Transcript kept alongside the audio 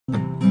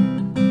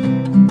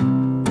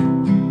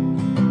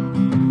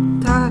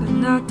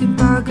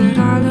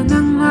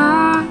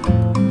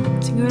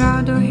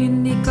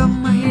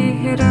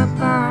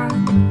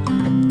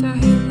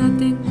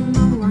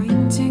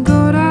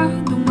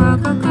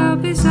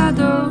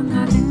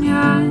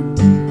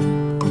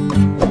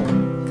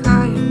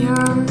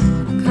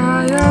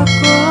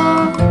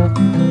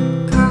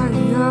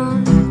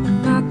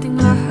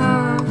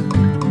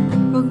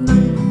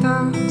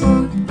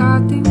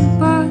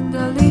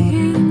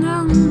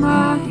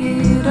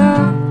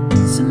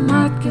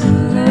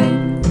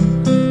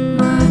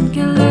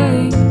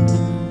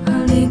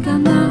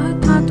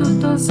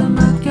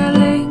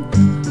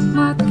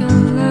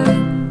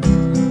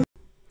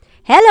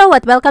Hello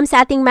at welcome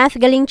sa ating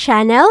MathGaling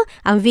channel.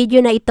 Ang video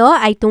na ito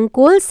ay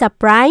tungkol sa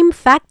prime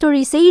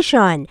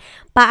factorization.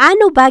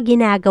 Paano ba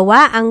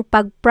ginagawa ang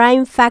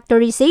pag-prime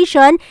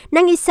factorization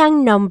ng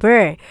isang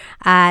number?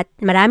 At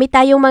marami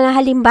tayong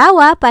mga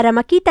halimbawa para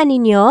makita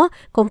ninyo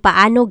kung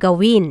paano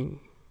gawin.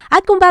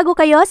 At kung bago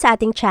kayo sa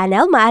ating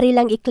channel, maaari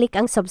lang i-click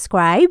ang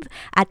subscribe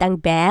at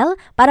ang bell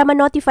para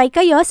ma-notify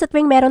kayo sa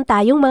tuwing meron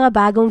tayong mga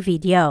bagong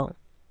video.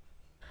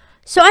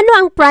 So ano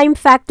ang prime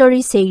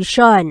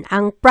factorization?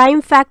 Ang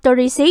prime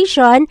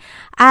factorization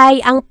ay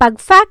ang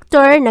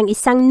pag-factor ng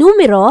isang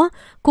numero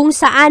kung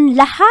saan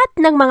lahat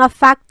ng mga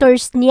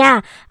factors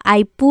niya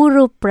ay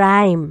puro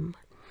prime.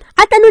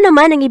 At ano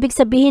naman ang ibig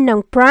sabihin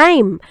ng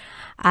prime?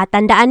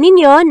 Tandaan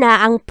ninyo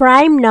na ang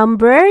prime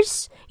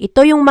numbers,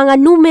 ito yung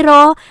mga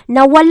numero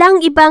na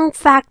walang ibang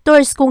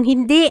factors kung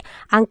hindi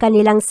ang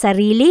kanilang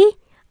sarili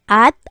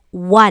at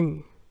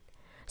 1.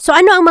 So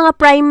ano ang mga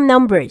prime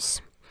numbers?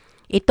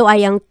 Ito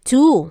ay ang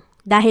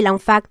 2 dahil ang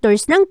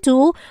factors ng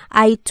 2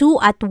 ay 2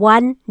 at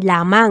 1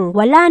 lamang.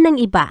 Wala nang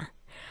iba.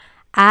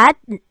 At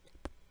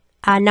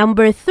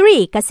number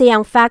 3 kasi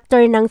ang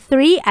factor ng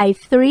 3 ay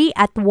 3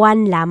 at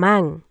 1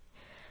 lamang.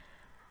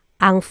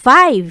 Ang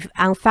 5,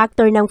 ang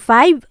factor ng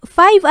 5,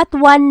 5 at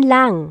 1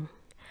 lang.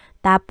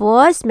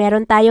 Tapos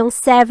meron tayong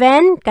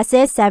 7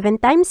 kasi 7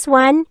 times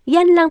 1,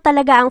 yan lang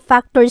talaga ang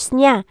factors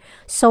niya.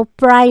 So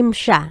prime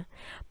siya.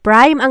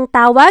 Prime ang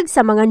tawag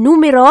sa mga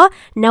numero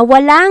na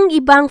walang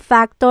ibang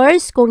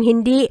factors kung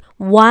hindi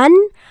 1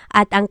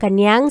 at ang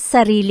kanyang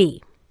sarili.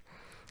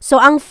 So,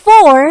 ang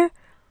 4,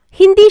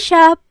 hindi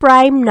siya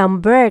prime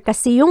number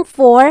kasi yung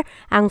 4,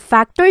 ang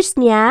factors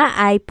niya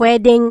ay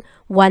pwedeng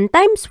 1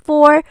 times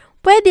 4,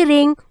 pwede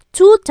ring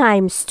 2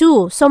 times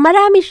 2. So,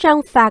 marami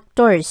siyang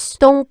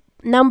factors. Itong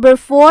number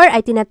 4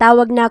 ay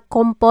tinatawag na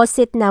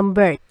composite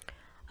number.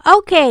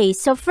 Okay,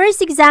 so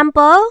first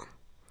example,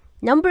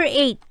 number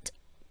 8.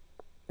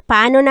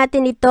 Paano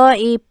natin ito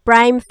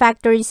i-prime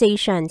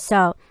factorization?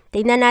 So,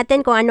 tingnan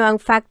natin kung ano ang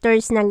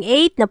factors ng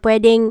 8 na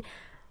pwedeng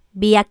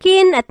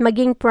biyakin at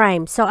maging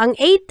prime. So, ang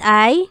 8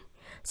 ay,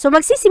 so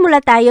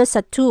magsisimula tayo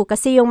sa 2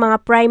 kasi yung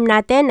mga prime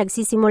natin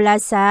nagsisimula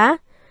sa,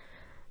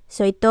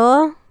 so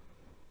ito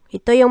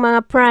yung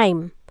mga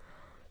prime.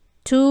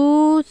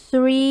 2,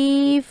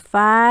 3,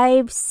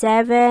 5,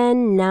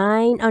 7,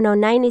 9. Oh no,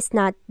 9 is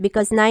not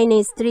because 9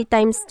 is 3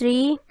 times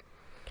 3.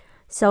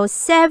 So,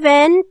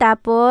 7,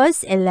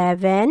 tapos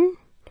 11,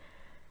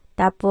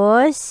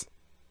 tapos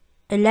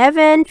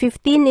 11,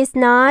 15 is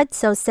not,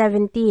 so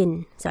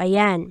 17. So,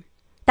 ayan.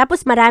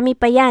 Tapos, marami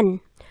pa yan.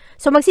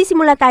 So,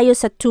 magsisimula tayo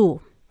sa 2.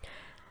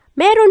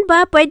 Meron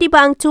ba, pwede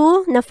ba ang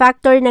 2 na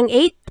factor ng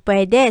 8?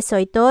 Pwede. So,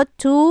 ito,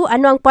 2,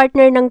 ano ang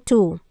partner ng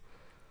 2?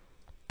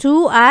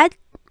 2 at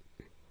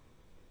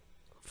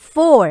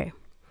 4.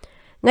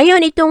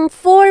 Ngayon, itong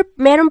 4,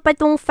 meron pa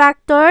itong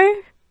factor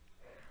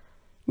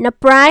na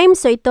prime,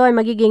 so ito ay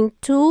magiging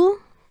 2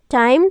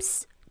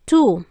 times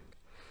 2.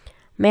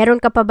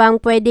 Meron ka pa bang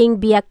pwedeng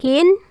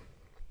biyakin?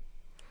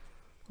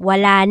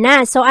 Wala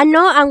na. So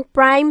ano ang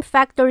prime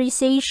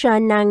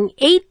factorization ng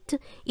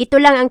 8?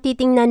 Ito lang ang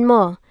titingnan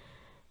mo.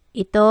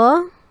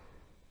 Ito.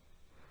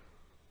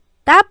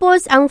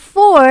 Tapos ang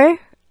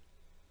 4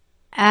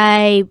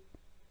 ay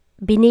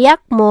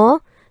biniyak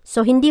mo.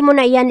 So hindi mo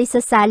na iyan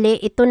isasali.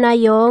 Ito na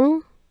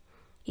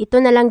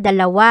lang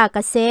dalawa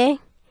kasi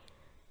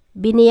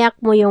biniyak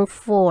mo yung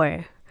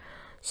 4.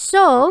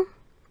 So,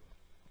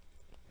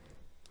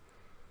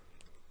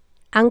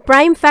 ang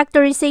prime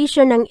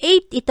factorization ng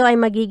 8, ito ay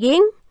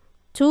magiging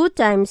 2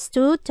 times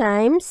 2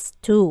 times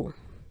 2.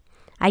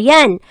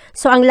 Ayan.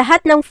 So, ang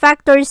lahat ng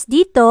factors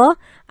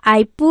dito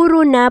ay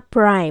puro na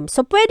prime.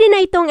 So, pwede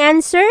na itong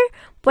answer.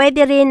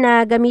 Pwede rin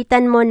na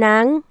gamitan mo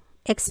ng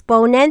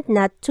exponent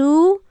na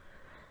 2.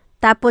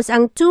 Tapos,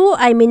 ang 2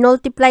 ay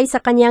minultiply sa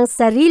kanyang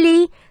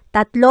sarili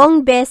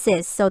 3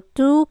 beses. So,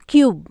 2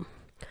 cube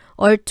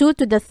or 2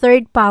 to the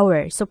 3rd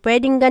power. So,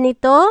 pwedeng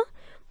ganito,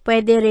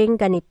 pwede rin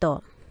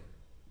ganito.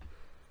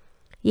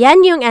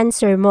 Yan yung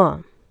answer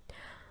mo.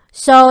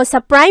 So, sa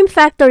prime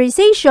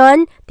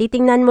factorization,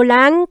 titingnan mo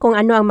lang kung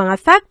ano ang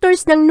mga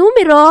factors ng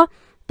numero.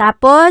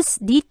 Tapos,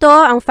 dito,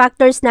 ang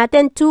factors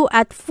natin, 2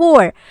 at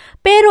 4.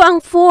 Pero ang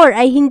 4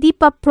 ay hindi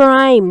pa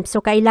prime.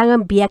 So,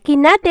 kailangan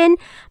biyakin natin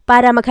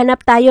para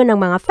maghanap tayo ng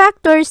mga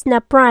factors na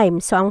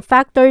prime. So, ang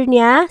factors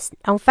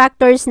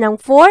ng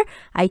 4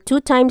 ay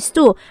 2 times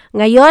 2.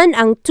 Ngayon,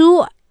 ang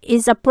 2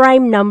 is a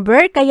prime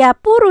number, kaya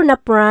puro na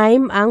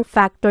prime ang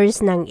factors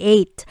ng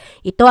 8.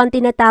 Ito ang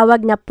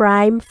tinatawag na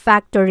prime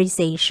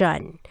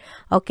factorization.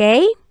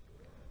 Okay?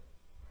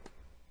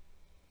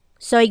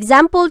 So,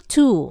 example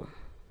 2.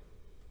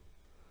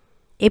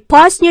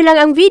 I-pause nyo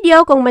lang ang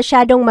video kung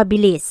masyadong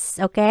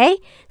mabilis. Okay?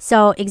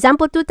 So,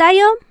 example 2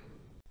 tayo.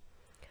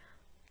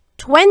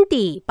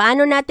 20.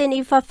 Paano natin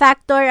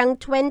i-factor ang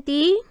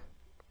 20?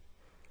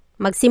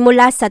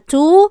 Magsimula sa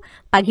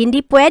 2. Pag hindi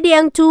pwede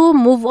ang 2,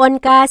 move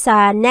on ka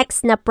sa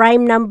next na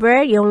prime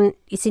number, yung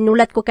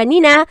isinulat ko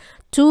kanina,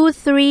 2,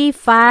 3,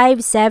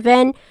 5,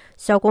 7.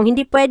 So, kung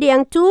hindi pwede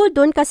ang 2,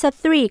 doon ka sa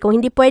 3. Kung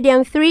hindi pwede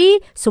ang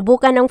 3,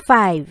 subukan ang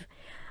 5.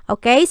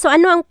 Okay, so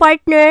ano ang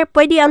partner?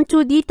 Pwede ang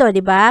 2 dito,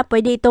 di ba?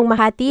 Pwede itong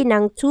mahati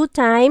ng 2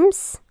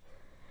 times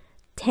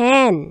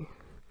 10.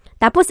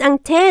 Tapos ang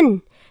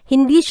 10,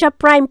 hindi siya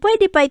prime.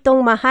 Pwede pa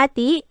itong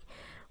mahati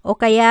o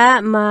kaya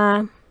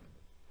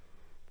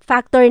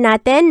factor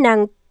natin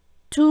ng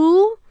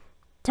 2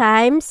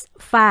 times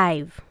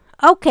 5.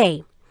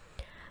 Okay.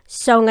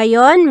 So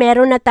ngayon,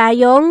 meron na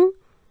tayong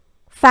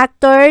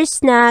factors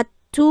na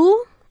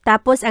 2,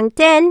 tapos ang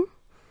 10,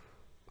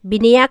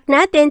 biniyak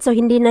natin, so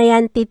hindi na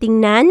yan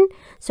titingnan.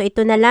 So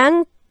ito na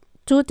lang,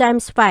 2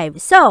 times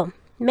 5. So,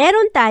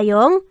 meron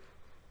tayong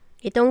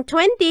itong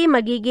 20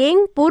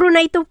 magiging, puro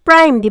na ito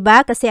prime, di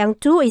ba? Kasi ang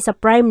 2 is a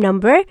prime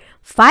number,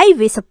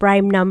 5 is a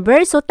prime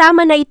number. So,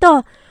 tama na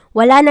ito.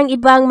 Wala nang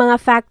ibang mga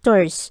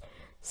factors.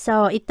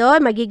 So, ito,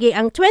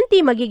 ang 20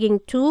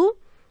 magiging 2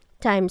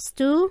 times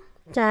 2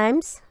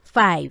 times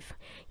 5.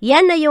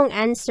 Yan na yung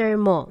answer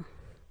mo.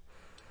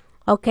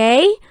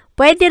 Okay?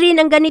 Pwede rin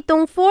ang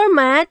ganitong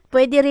format,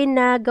 pwede rin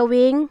na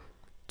gawing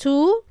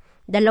 2,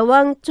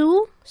 dalawang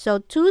 2,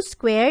 so 2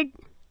 squared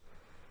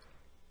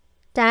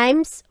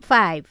times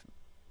 5.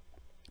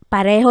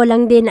 Pareho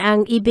lang din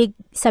ang ibig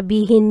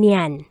sabihin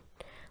niyan.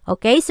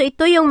 Okay, so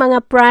ito yung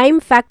mga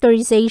prime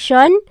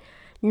factorization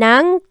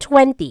ng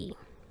 20.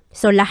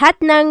 So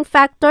lahat ng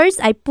factors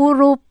ay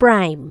puro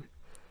prime.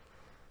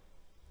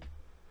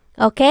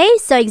 Okay,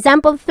 so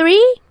example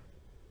 3.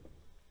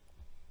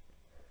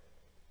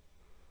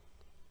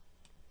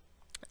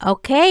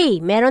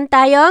 Okay, meron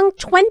tayong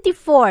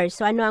 24.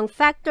 So, ano ang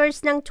factors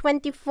ng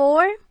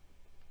 24?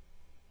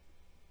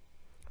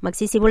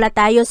 Magsisimula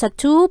tayo sa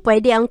 2.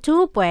 Pwede ang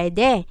 2?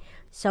 Pwede.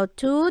 So,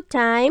 2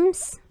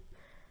 times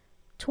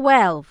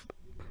 12.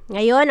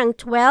 Ngayon, ang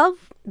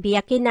 12,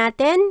 biyakin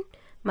natin,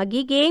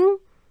 magiging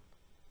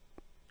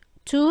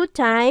 2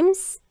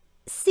 times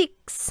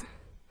 6.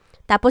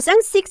 Tapos,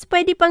 ang 6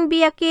 pwede pang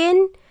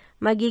biyakin,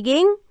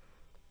 magiging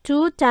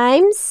 2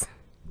 times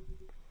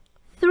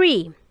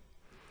 3.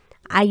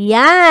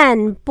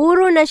 Ayan,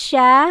 puro na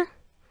siya.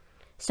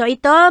 So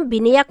ito,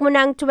 biniyak mo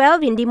na ang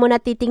 12, hindi mo na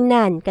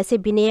titingnan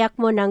kasi biniyak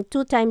mo ng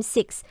 2 times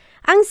 6.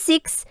 Ang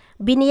 6,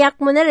 biniyak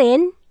mo na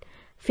rin,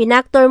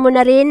 finactor mo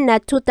na rin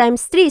na 2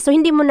 times 3, so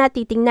hindi mo na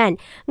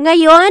titingnan.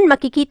 Ngayon,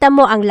 makikita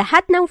mo ang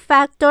lahat ng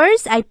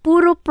factors ay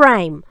puro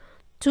prime.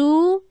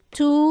 2,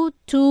 2,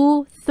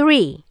 2,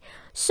 3.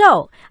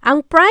 So,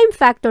 ang prime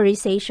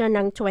factorization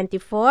ng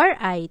 24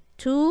 ay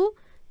 2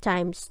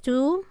 times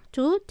 2,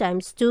 2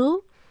 times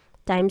 2,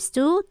 times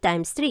 2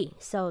 times 3.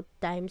 So,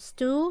 times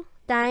 2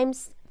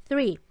 times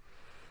 3.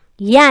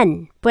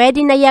 Yan.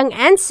 Pwede na yung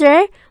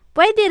answer.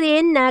 Pwede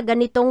rin na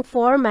ganitong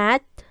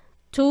format.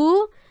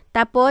 2,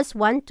 tapos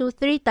 1, 2,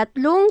 3,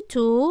 tatlong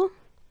 2,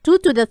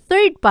 2 to the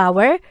third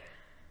power,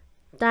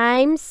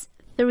 times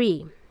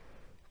 3.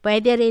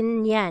 Pwede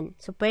rin yan.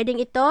 So,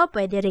 pwedeng ito,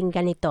 pwede rin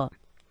ganito.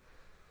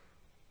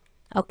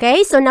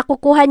 Okay, so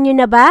nakukuha nyo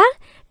na ba?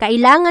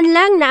 Kailangan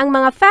lang na ang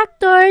mga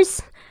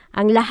factors,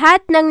 ang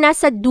lahat ng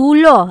nasa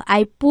dulo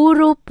ay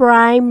puro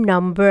prime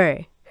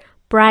number.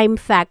 Prime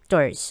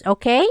factors.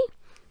 Okay?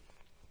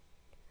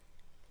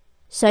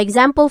 So,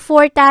 example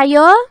 4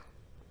 tayo.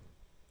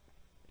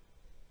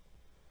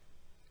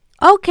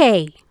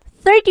 Okay.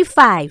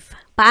 35.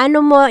 Paano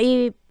mo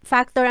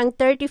i-factor ang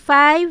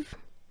 35?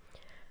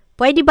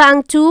 Pwede ba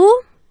ang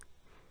 2?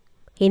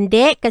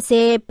 Hindi,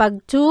 kasi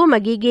pag 2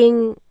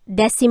 magiging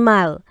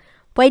decimal.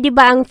 Pwede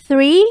ba ang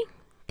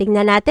 3?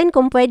 Tingnan natin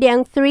kung pwede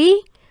ang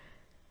 3.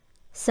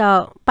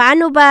 So,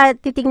 paano ba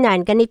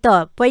titingnan?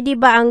 Ganito, pwede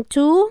ba ang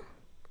 2?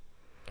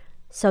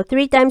 So,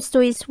 3 times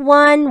 2 is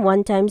 1.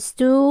 1 times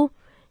 2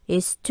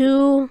 is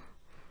 2.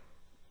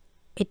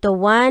 Ito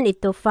 1,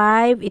 ito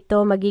 5, ito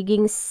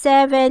magiging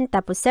 7.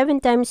 Tapos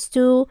 7 times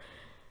 2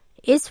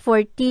 is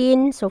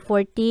 14. So,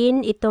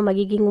 14, ito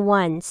magiging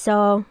 1.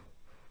 So,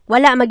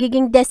 wala,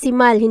 magiging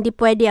decimal. Hindi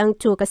pwede ang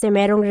 2 kasi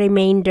merong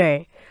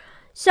remainder.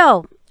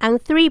 So, ang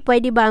 3,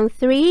 pwede ba ang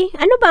 3?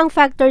 Ano ba ang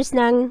factors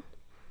ng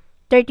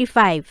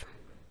 35?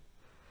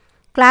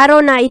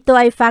 Klaro na ito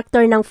ay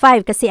factor ng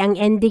 5 kasi ang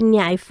ending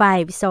niya ay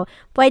 5. So,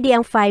 pwede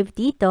ang 5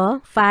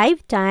 dito.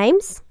 5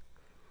 times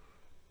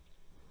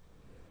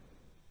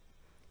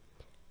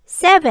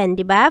 7,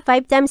 di ba?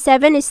 5 times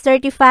 7 is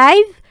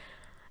 35.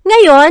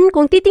 Ngayon,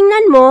 kung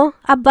titingnan mo,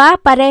 aba,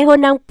 pareho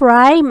ng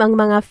prime ang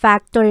mga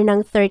factor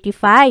ng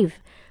 35.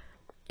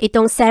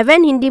 Itong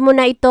 7, hindi mo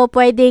na ito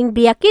pwedeng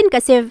biyakin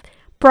kasi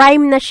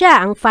prime na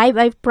siya. Ang 5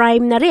 ay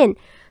prime na rin.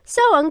 So,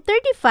 ang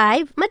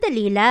 35,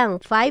 madali lang.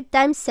 5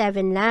 times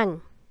 7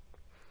 lang.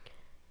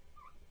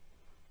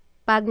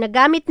 Pag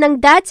nagamit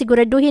ng dot,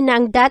 siguraduhin na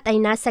ang dot ay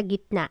nasa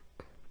gitna.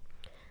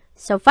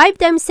 So, 5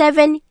 times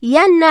 7,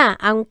 yan na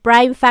ang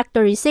prime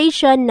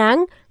factorization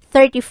ng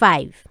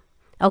 35.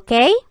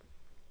 Okay?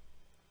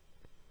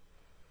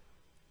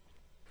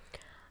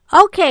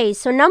 Okay,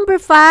 so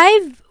number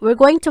 5, we're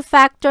going to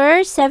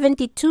factor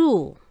 72.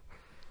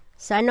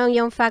 So, anong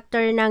yung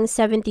factor ng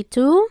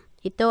 72?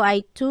 Ito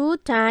ay 2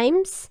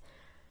 times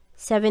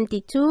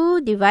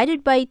 72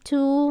 divided by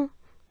 2.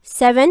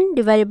 7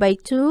 divided by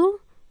 2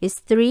 is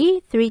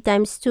 3. 3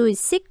 times 2 is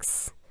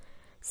 6.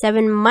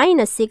 7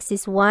 minus 6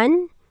 is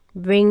 1.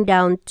 Bring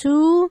down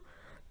 2.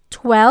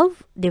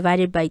 12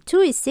 divided by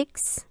 2 is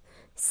 6.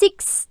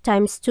 6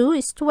 times 2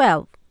 is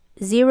 12.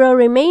 0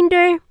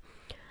 remainder.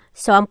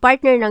 So, ang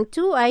partner ng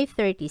 2 ay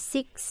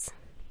 36.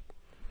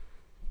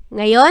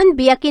 Ngayon,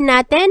 biyakin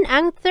natin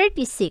ang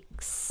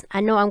 36.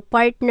 Ano ang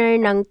partner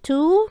ng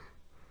 2?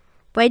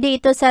 Pwede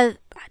ito sa...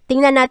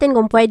 Tingnan natin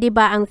kung pwede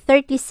ba ang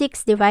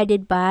 36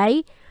 divided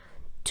by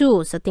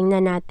 2. So,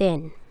 tingnan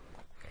natin.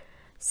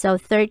 So,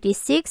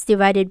 36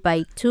 divided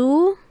by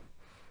 2.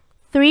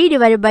 3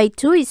 divided by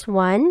 2 is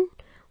 1.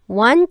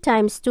 1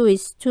 times 2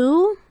 is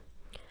 2.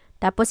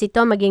 Tapos ito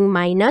maging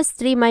minus.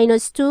 3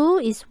 minus 2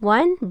 is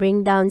 1.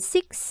 Bring down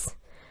 6.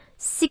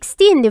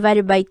 16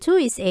 divided by 2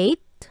 is 8.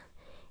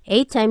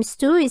 8 times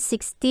 2 is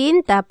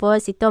 16.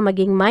 Tapos ito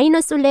maging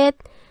minus ulit.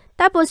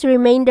 Tapos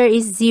remainder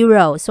is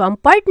 0. So,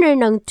 ang partner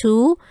ng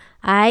 2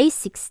 ay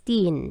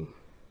 16.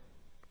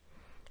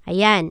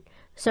 Ayan.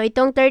 So,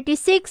 itong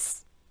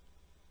 36,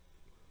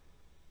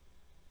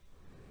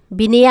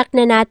 biniyak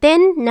na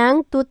natin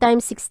ng 2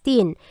 times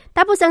 16.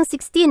 Tapos, ang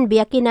 16,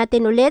 biyakin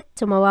natin ulit.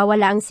 So,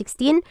 mawawala ang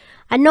 16.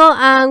 Ano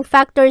ang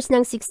factors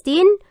ng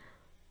 16?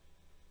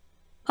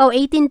 Oh,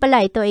 18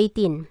 pala. Ito,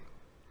 18.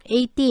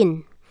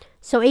 18.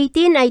 So,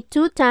 18 ay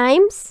 2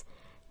 times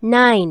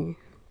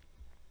 9.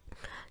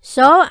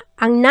 So,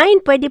 ang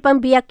 9 pwede pang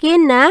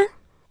biyakin na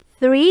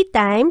 3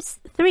 times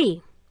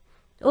 3.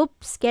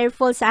 Oops,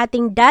 careful sa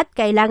ating dot.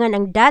 Kailangan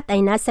ang dot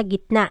ay nasa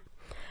gitna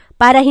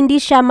para hindi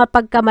siya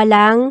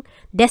mapagkamalang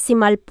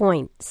decimal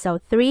point.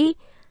 So, 3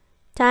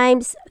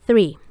 times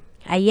 3.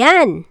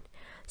 Ayan.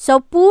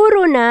 So,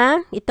 puro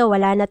na, ito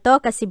wala na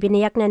to kasi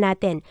biniyak na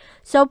natin.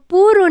 So,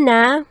 puro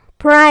na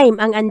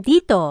prime ang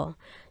andito.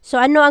 So,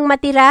 ano ang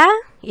matira?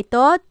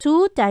 Ito,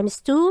 2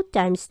 times 2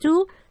 times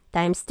 2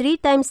 times 3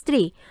 times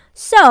 3.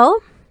 So,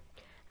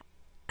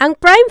 ang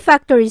prime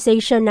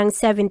factorization ng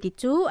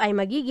 72 ay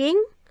magiging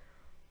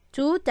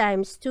 2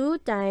 times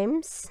 2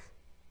 times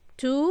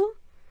 2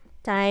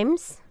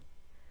 times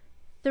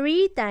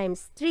 3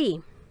 times 3.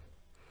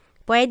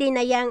 Pwede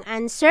na yang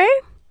answer.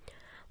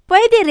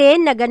 Pwede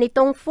rin na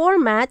ganitong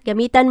format,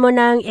 gamitan mo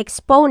ng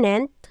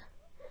exponent.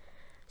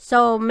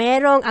 So,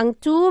 merong ang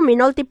 2,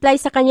 minultiply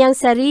sa kanyang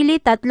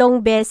sarili 3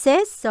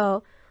 beses.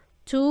 So,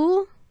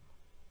 2,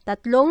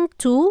 tatlong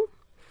 2,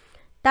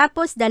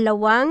 tapos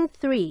 2,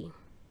 3.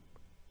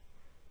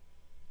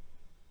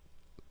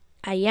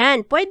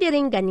 Ayan, pwede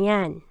rin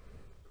ganyan.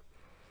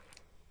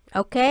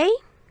 Okay?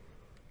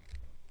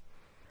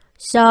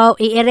 So,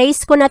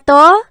 i-erase ko na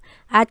to.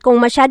 At kung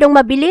masyadong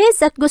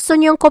mabilis at gusto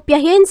nyong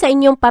kopyahin sa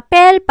inyong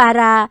papel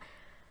para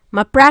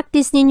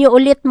ma-practice ninyo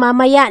ulit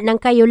mamaya nang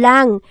kayo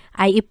lang,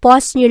 ay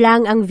i-pause nyo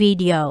lang ang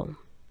video.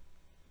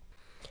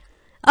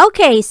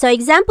 Okay, so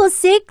example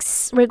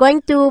 6, we're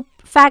going to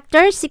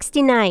factor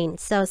 69.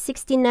 So,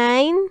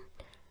 69,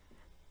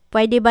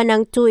 pwede ba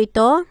ng 2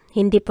 ito?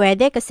 Hindi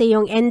pwede kasi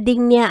yung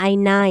ending niya ay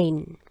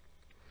 9.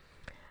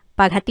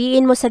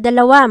 Paghatiin mo sa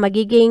dalawa,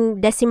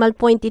 magiging decimal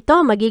point ito,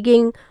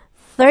 magiging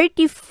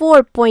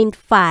 34.5.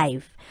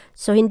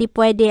 So, hindi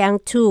pwede ang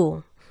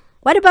 2.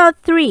 What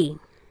about 3?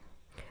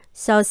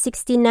 So,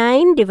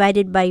 69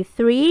 divided by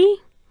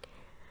 3.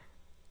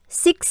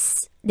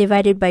 6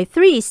 divided by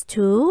 3 is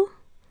 2.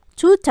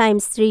 2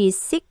 times 3 is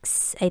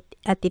 6.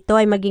 At ito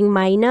ay maging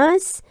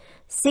minus.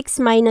 6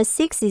 minus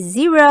 6 is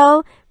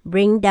 0.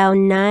 Bring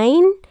down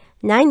 9.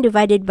 9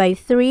 divided by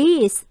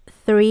 3 is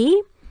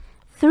 3.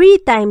 3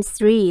 times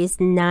 3 is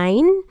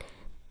 9.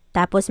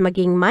 Tapos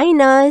maging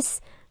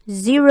minus.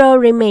 0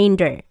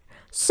 remainder.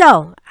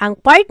 So, ang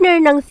partner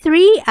ng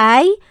 3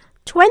 ay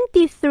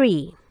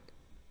 23.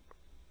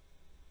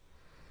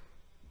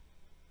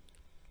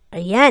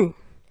 Ayan.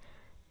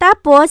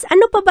 Tapos,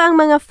 ano pa ba ang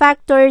mga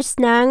factors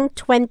ng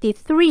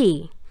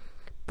 23?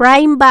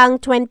 Prime ba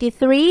ang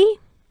 23?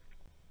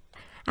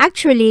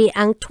 Actually,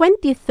 ang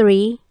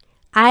 23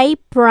 ay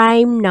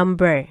prime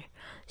number.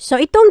 So,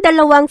 itong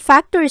dalawang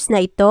factors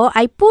na ito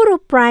ay puro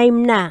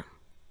prime na.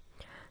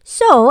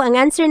 So, ang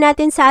answer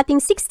natin sa ating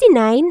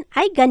 69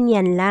 ay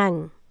ganyan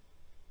lang.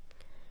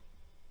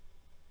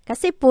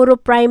 Kasi puro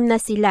prime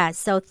na sila.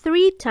 So,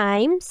 3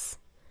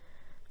 times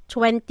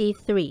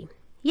 23.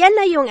 Yan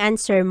na yung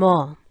answer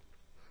mo.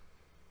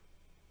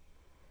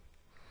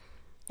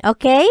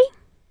 Okay?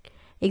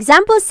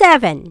 Example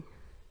 7.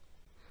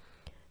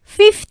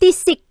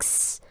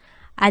 56.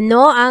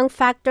 Ano ang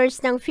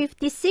factors ng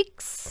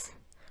 56?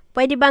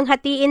 Pwede bang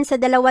hatiin sa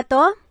dalawa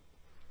to?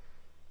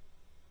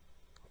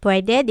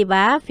 Pwede, di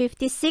ba?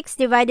 56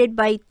 divided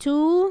by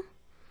 2.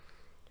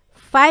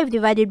 5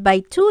 divided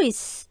by 2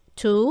 is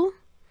 2.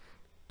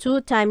 2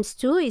 times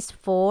 2 is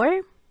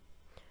 4.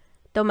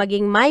 Ito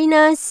maging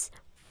minus.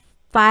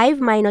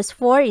 5 minus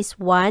 4 is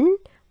 1.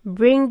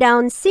 Bring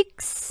down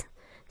 6.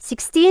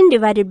 16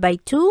 divided by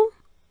 2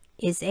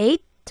 is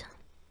 8.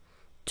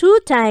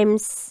 8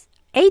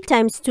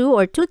 times 2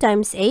 or 2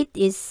 times 8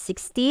 is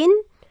 16.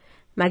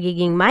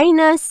 Magiging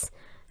minus.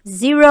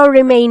 0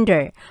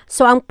 remainder.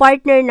 So, ang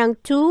partner ng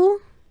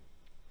 2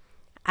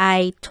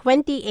 ay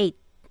 28.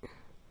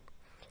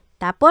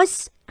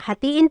 Tapos,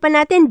 hatiin pa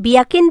natin,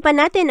 biyakin pa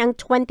natin ang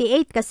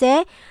 28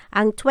 kasi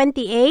ang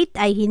 28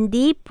 ay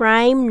hindi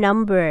prime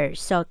number.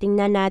 So,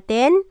 tingnan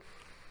natin.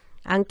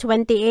 Ang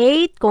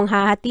 28, kung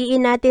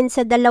hahatiin natin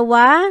sa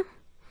dalawa,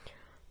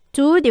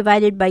 2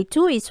 divided by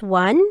 2 is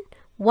 1.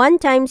 1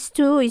 times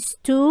 2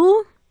 is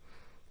 2.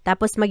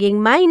 Tapos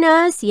maging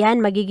minus, yan,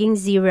 magiging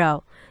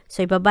 0.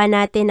 So, ibaba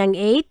natin ang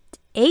 8.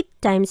 8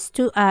 times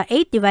 2, 8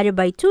 divided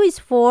by 2 is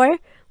 4.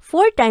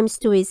 4 times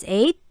 2 is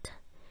 8.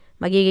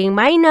 Magiging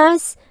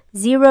minus,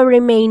 0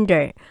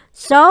 remainder.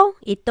 So,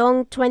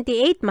 itong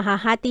 28,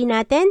 mahahati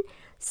natin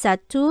sa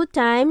 2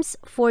 times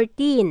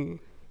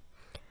 14.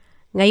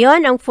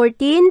 Ngayon, ang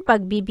 14,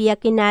 pag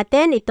bibiyakin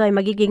natin, ito ay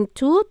magiging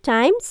 2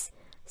 times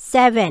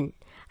 7.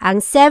 Ang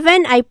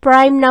 7 ay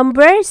prime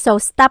number, so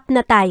stop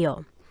na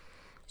tayo.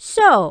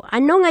 So,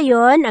 ano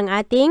ngayon ang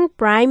ating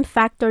prime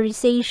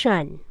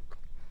factorization?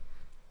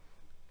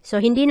 So,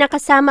 hindi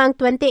nakasama ang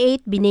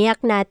 28,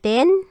 biniyak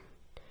natin.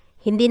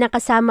 Hindi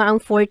nakasama ang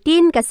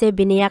 14 kasi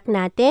biniyak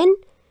natin.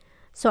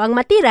 So, ang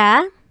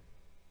matira,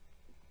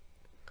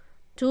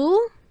 2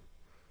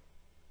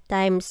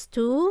 times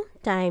 2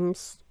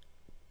 times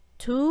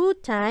 2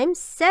 times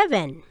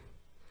 7.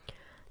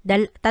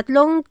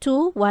 Tatlong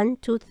 2, 1,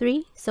 2,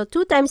 3. So,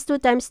 2 times 2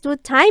 times 2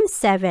 times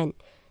 7.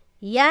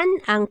 Yan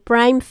ang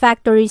prime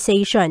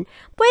factorization.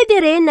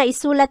 Pwede rin na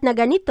isulat na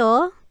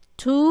ganito.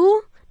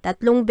 2,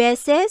 tatlong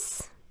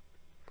beses.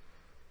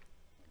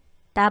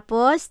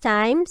 Tapos,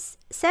 times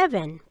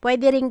 7.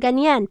 Pwede rin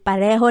ganyan.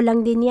 Pareho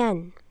lang din yan.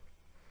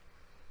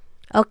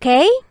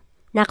 Okay?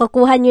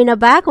 Nakukuha nyo na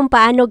ba kung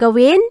paano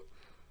gawin?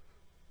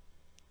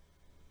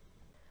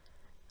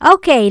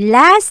 Okay,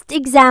 last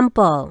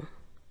example.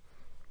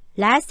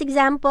 Last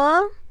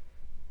example.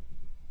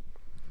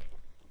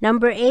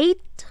 Number 8.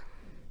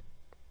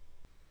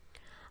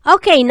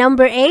 Okay,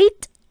 number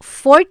 8,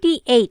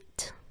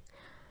 48.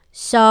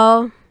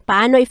 So,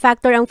 paano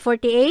i-factor ang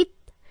 48?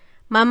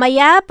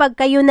 Mamaya, pag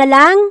kayo na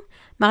lang,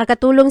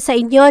 makakatulong sa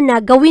inyo na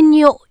gawin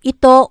nyo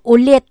ito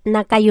ulit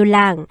na kayo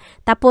lang.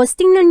 Tapos,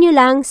 tingnan nyo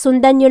lang,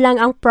 sundan nyo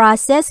lang ang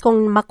process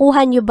kung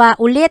makuha nyo ba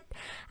ulit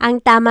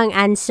ang tamang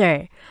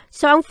answer.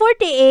 So, ang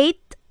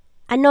 48,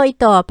 ano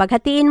ito?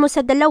 Paghatiin mo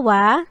sa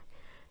dalawa,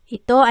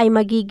 ito ay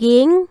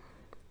magiging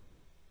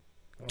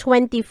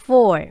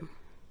 24.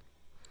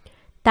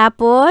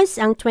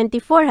 Tapos, ang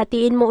 24,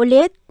 hatiin mo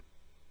ulit.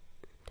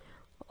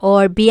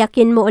 Or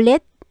biyakin mo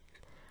ulit.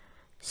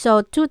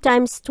 So, 2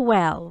 times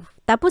 12.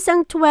 Tapos,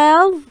 ang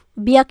 12,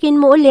 biyakin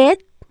mo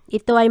ulit.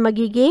 Ito ay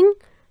magiging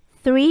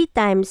 3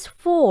 times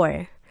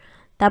 4.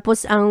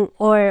 Tapos, ang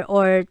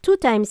or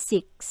 2 times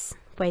 6.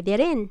 Pwede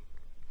rin.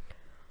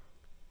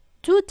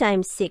 2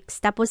 times 6.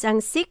 Tapos, ang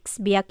 6,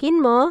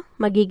 biyakin mo,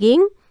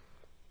 magiging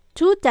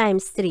 2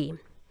 times 3.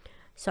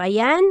 So,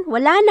 ayan,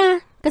 wala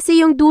na.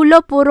 Kasi yung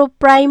dulo, puro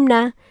prime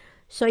na.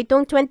 So,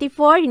 itong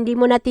 24, hindi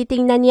mo na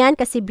titingnan yan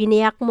kasi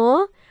biniyak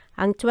mo.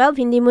 Ang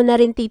 12, hindi mo na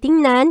rin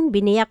titingnan.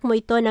 Biniyak mo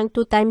ito ng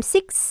 2 times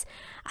 6.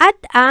 At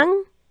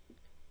ang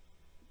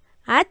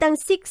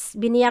 6,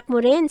 biniyak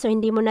mo rin. So,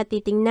 hindi mo na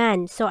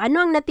titingnan. So,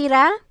 ano ang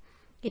natira?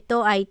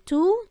 Ito ay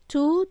 2,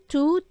 2,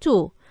 2,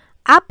 2.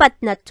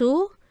 Apat na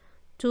 2.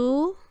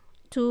 2,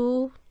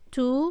 2,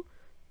 2,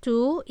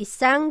 2,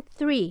 isang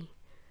 3.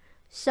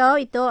 So,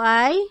 ito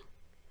ay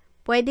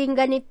pwedeng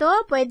ganito,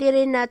 pwede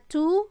rin na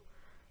 2,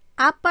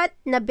 apat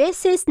na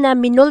beses na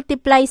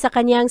minultiply sa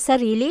kanyang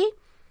sarili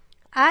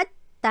at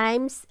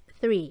times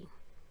 3.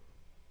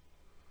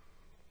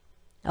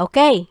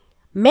 Okay,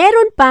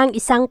 meron pang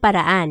isang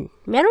paraan.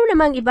 Meron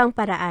namang ibang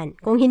paraan.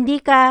 Kung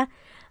hindi ka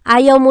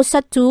ayaw mo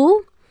sa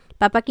 2,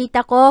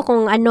 papakita ko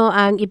kung ano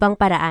ang ibang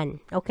paraan.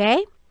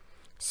 Okay?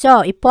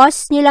 So,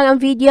 i-pause nyo lang ang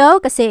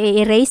video kasi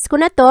i-erase ko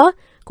na to.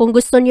 Kung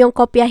gusto nyo yung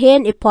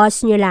kopyahin,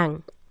 i-pause nyo lang.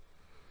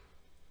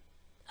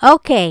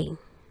 Okay.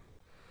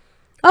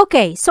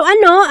 Okay, so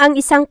ano ang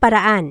isang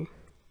paraan?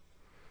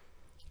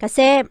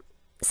 Kasi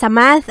sa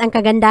math, ang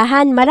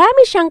kagandahan,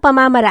 marami siyang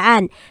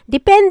pamamaraan.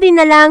 Depende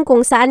na lang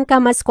kung saan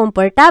ka mas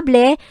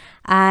komportable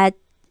at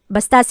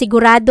basta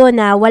sigurado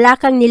na wala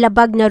kang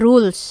nilabag na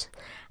rules,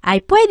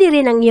 ay pwede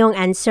rin ang iyong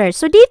answer.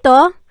 So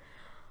dito,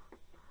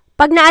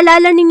 pag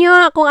naalala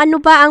ninyo kung ano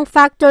ba ang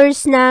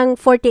factors ng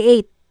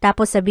 48,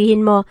 tapos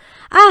sabihin mo,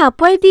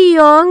 pwede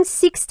yung 6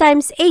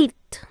 times 8.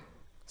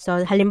 So,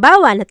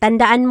 halimbawa,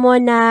 natandaan mo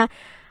na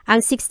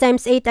ang 6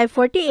 times 8 ay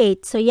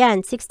 48. So,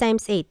 yan, 6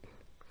 times 8.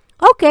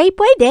 Okay,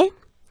 pwede.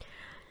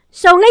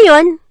 So,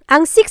 ngayon,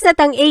 ang 6 at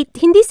ang 8,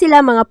 hindi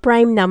sila mga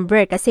prime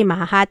number kasi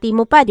mahahati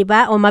mo pa, di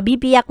ba? O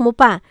mabibiyak mo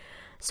pa.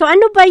 So,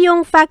 ano ba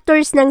yung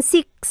factors ng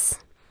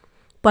 6?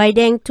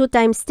 Pwedeng 2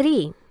 times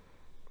 3.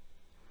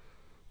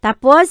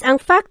 Tapos, ang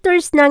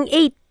factors ng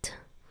 8,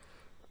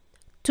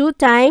 2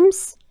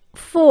 times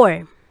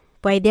 4.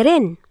 Pwede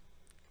rin.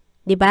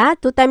 Diba?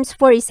 2 times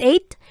 4 is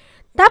 8.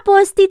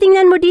 Tapos,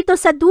 titingnan mo dito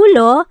sa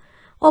dulo,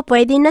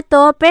 pwede na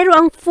to, pero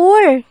ang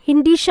 4,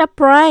 hindi siya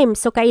prime.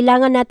 So,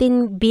 kailangan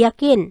natin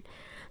biyakin.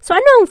 So,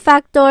 ano ang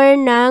factor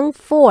ng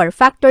 4?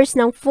 Factors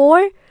ng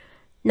 4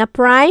 na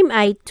prime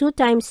ay 2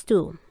 times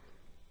 2.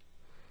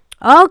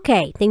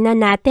 Okay,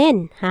 tingnan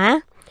natin,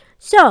 ha?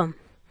 So,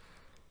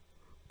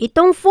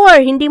 itong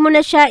 4, hindi mo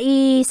na siya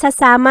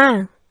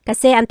isasama.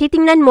 Kasi ang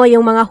titingnan mo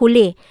yung mga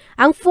huli.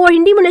 Ang 4,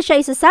 hindi mo na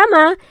siya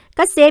isasama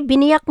kasi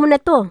biniyak mo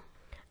na to.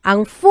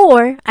 Ang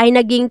 4 ay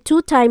naging 2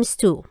 times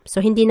 2.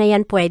 So, hindi na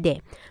yan pwede.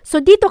 So,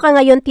 dito ka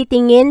ngayon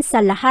titingin sa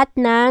lahat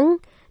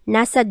ng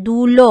nasa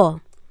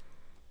dulo.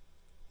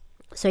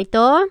 So,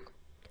 ito,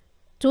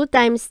 2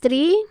 times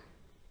 3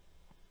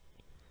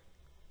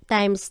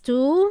 times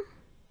 2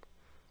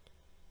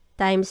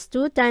 times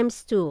 2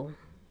 times 2.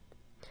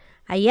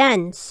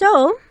 Ayan.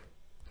 So,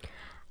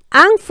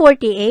 ang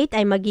 48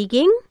 ay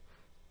magiging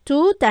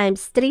 2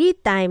 times 3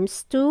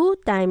 times 2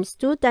 times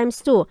 2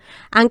 times 2.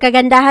 Ang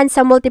kagandahan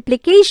sa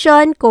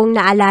multiplication, kung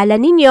naalala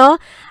ninyo,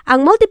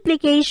 ang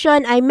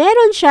multiplication ay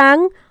meron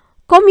siyang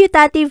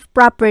commutative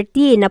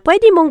property na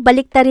pwede mong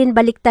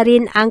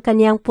baliktarin ang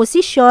kanyang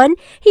posisyon,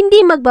 hindi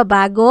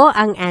magbabago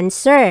ang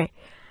answer.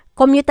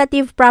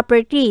 Commutative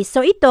property.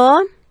 So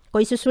ito,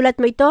 kung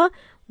isusulat mo ito,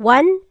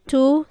 1,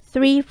 2,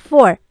 3,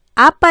 4.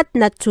 4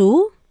 na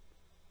 2.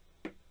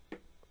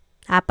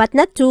 4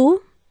 na 2.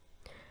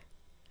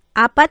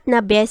 4 na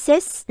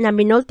beses na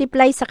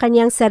minultiply sa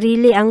kanyang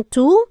sarili ang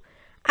 2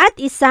 at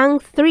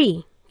isang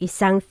 3.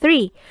 Isang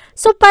 3.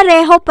 So,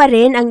 pareho pa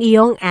rin ang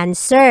iyong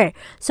answer.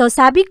 So,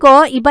 sabi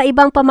ko,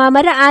 iba-ibang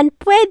pamamaraan,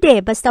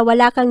 pwede basta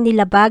wala kang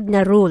nilabag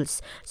na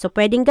rules. So,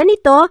 pwedeng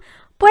ganito.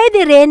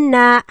 Pwede rin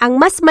na ang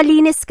mas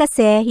malinis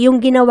kasi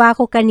yung ginawa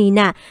ko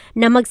kanina,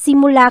 na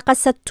magsimula ka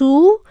sa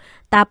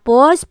 2,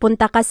 tapos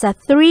punta ka sa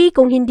 3,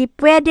 kung hindi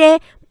pwede,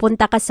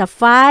 punta ka sa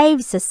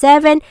 5, sa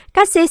 7,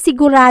 kasi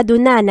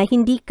sigurado na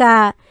hindi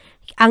ka,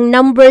 ang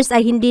numbers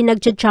ay hindi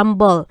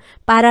nagja-jumble.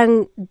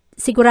 Parang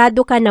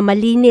sigurado ka na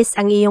malinis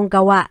ang iyong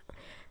gawa.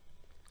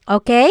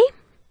 Okay?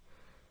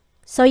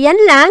 So, yan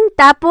lang.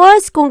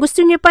 Tapos, kung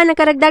gusto niyo pa ng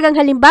karagdagang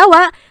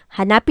halimbawa,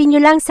 hanapin niyo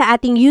lang sa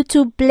ating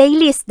YouTube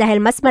playlist dahil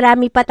mas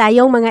marami pa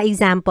tayong mga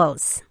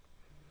examples.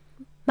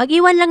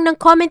 Mag-iwan lang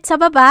ng comment sa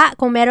baba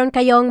kung meron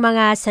kayong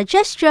mga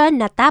suggestion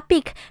na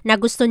topic na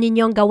gusto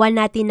ninyong gawan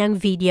natin ng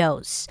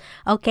videos.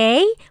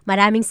 Okay?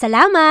 Maraming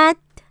salamat!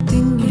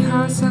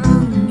 Tingihasa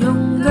ang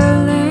iyong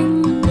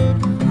galing,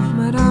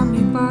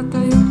 marami pa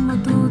tayong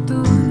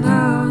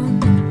matutunan.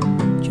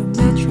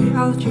 Geometry,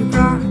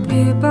 algebra, at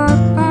iba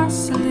pa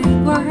sa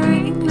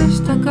lingwahe, English,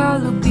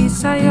 Tagalog,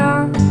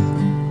 Bisaya.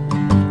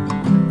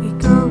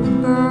 Ikaw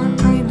ba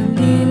ay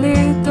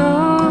nalilito?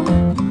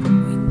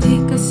 Hindi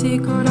ka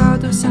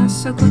sigurado sa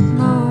sagot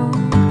mo.